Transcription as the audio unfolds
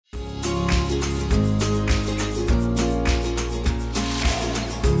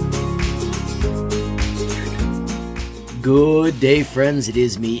Good day, friends. It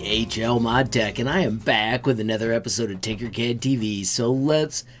is me, HLModTech, and I am back with another episode of Tinkercad TV, so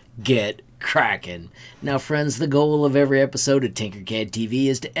let's get cracking. Now, friends, the goal of every episode of Tinkercad TV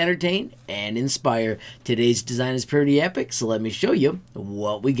is to entertain and inspire. Today's design is pretty epic, so let me show you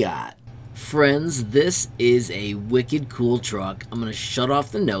what we got. Friends, this is a wicked cool truck. I'm going to shut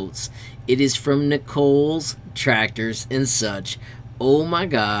off the notes. It is from Nicole's Tractors and Such. Oh my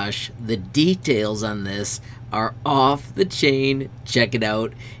gosh, the details on this are off the chain. Check it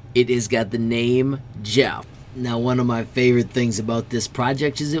out. It has got the name Jeff. Now, one of my favorite things about this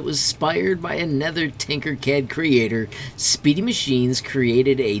project is it was inspired by another Tinkercad creator. Speedy Machines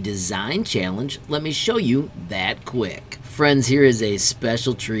created a design challenge. Let me show you that quick. Friends, here is a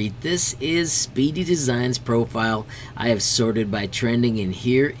special treat. This is Speedy Design's profile. I have sorted by trending, and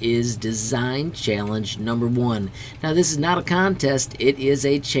here is Design Challenge number 1. Now, this is not a contest. It is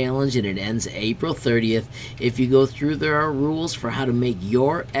a challenge, and it ends April 30th. If you go through, there are rules for how to make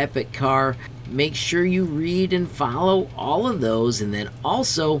your epic car. Make sure you read and follow all of those, and then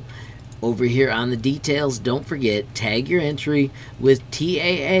also over here on the details, don't forget, tag your entry with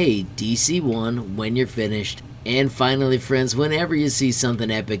TAA DC1 when you're finished. And finally, friends, whenever you see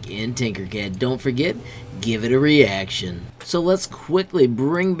something epic in Tinkercad, don't forget, give it a reaction. So let's quickly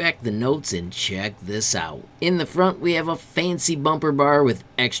bring back the notes and check this out. In the front, we have a fancy bumper bar with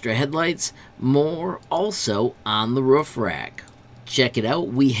extra headlights, more also on the roof rack. Check it out,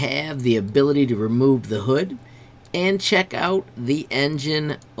 we have the ability to remove the hood, and check out the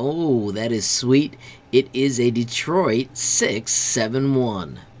engine. Oh, that is sweet. It is a Detroit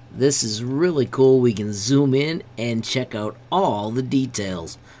 671. This is really cool. We can zoom in and check out all the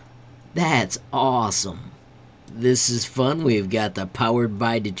details. That's awesome. This is fun. We've got the Powered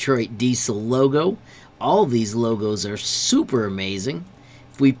by Detroit Diesel logo. All these logos are super amazing.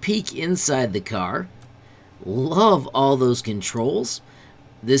 If we peek inside the car, love all those controls.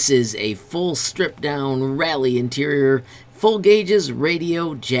 This is a full stripped down rally interior, full gauges,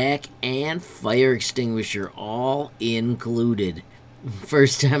 radio, jack, and fire extinguisher all included.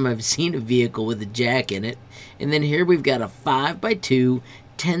 First time I've seen a vehicle with a jack in it. And then here we've got a 5x2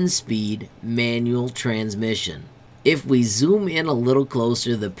 10-speed manual transmission. If we zoom in a little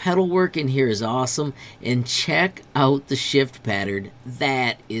closer, the pedal work in here is awesome. And check out the shift pattern.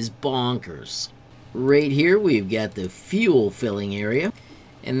 That is bonkers. Right here we've got the fuel filling area.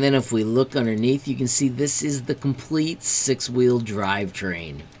 And then if we look underneath, you can see this is the complete 6-wheel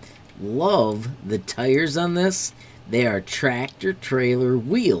drivetrain. Love the tires on this. They are tractor trailer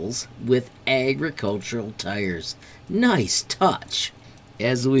wheels with agricultural tires. Nice touch.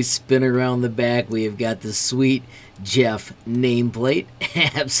 As we spin around the back, we have got the sweet Jeff nameplate.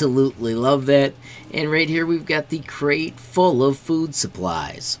 Absolutely love that. And right here we've got the crate full of food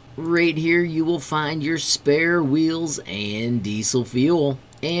supplies. Right here you will find your spare wheels and diesel fuel.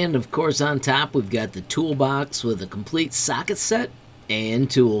 And of course on top we've got the toolbox with a complete socket set and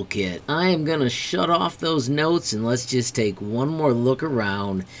toolkit. I am gonna shut off those notes and let's just take one more look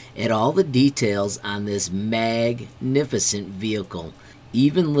around at all the details on this magnificent vehicle.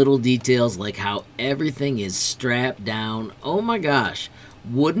 Even little details like how everything is strapped down. Oh my gosh,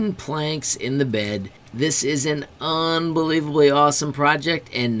 wooden planks in the bed. This is an unbelievably awesome project,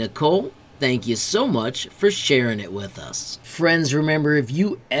 and Nicole, thank you so much for sharing it with us. Friends, remember, if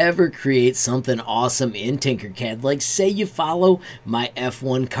you ever create something awesome in Tinkercad, like say you follow my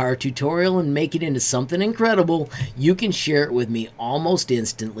F1 car tutorial and make it into something incredible, you can share it with me almost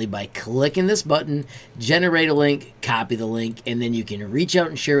instantly by clicking this button, generate a link, copy the link, and then you can reach out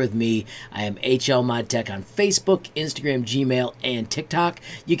and share with me. I am HLModTech on Facebook, Instagram, Gmail, and TikTok.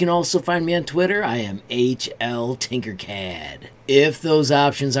 You can also find me on Twitter. I am HLTinkercad. If those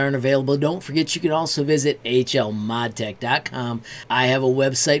options aren't available, don't forget you can also visit HLModTech.com. I have a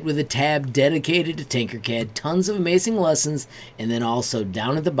website with a tab dedicated to Tinkercad, tons of amazing lessons, and then also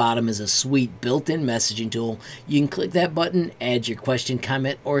down at the bottom is a sweet built-in messaging tool. You can click that button, add your question,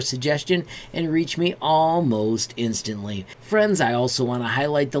 comment, or suggestion, and reach me almost instantly. Friends, I also want to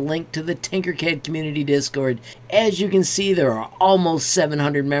highlight the link to the Tinkercad Community Discord. As you can see, there are almost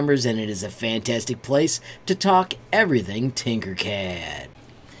 700 members, and it is a fantastic place to talk everything Tinkercad.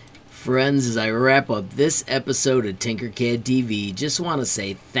 Friends, as I wrap up this episode of Tinkercad TV, just want to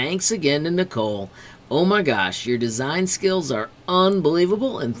say thanks again to Nicole. Oh my gosh, your design skills are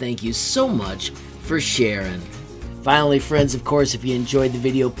unbelievable, and thank you so much for sharing. Finally, friends, of course, if you enjoyed the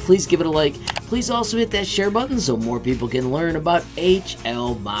video, please give it a like. Please also hit that share button so more people can learn about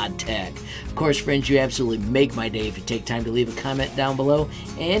HLModTech. Of course, friends, you absolutely make my day if you take time to leave a comment down below.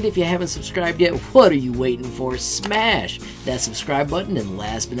 And if you haven't subscribed yet, what are you waiting for? Smash that subscribe button, and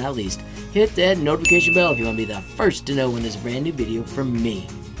last but not least, hit that notification bell if you want to be the first to know when there's a brand new video from me,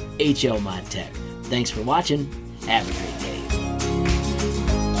 HLModTech. Thanks for watching. Have a great day.